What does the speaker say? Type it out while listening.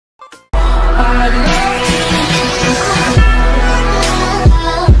Hey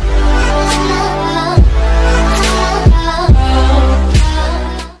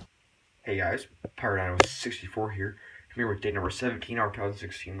guys, Pyrodino64 here. I'm here with day number 17, our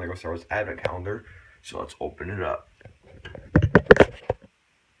 2016 LEGO Star Wars Advent Calendar. So let's open it up.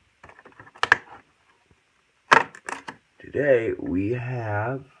 Today we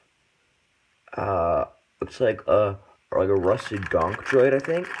have, looks like a rusted gonk droid, I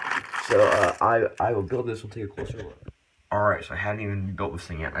think. So I will build this. We'll take a closer look. Alright, so I haven't even built this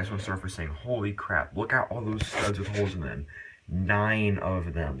thing yet. I just want to start by saying, holy crap, look at all those studs with holes in them. 9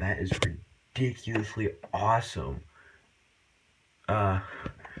 of them. That is ridiculously awesome. So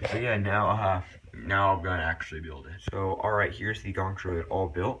yeah, now I'm gonna actually build it. So alright, here's the gonk droid all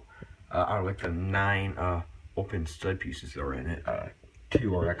built. I like the 9 open stud pieces that are in it.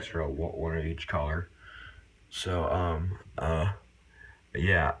 2 are extra, one of each color. So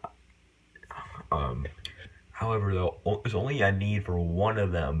yeah. However, though, there's only a need for one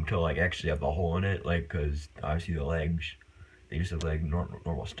of them to like actually have the hole in it, like, because obviously the legs, they just have like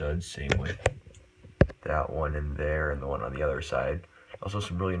normal studs. Same with that one in there and the one on the other side. Also,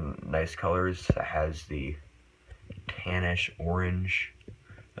 some really nice colors. It has the tannish orange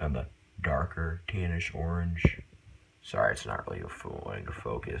and the darker tannish orange. Sorry, it's not really going to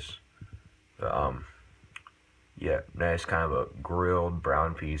focus. But yeah, nice kind of a grilled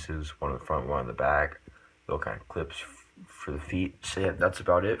brown pieces. One in the front, one in the back. Little kind of clips for the feet. So yeah, that's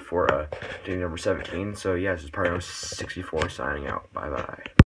about it for day number 17. So yeah, this is Pyrodino64 signing out. Bye bye.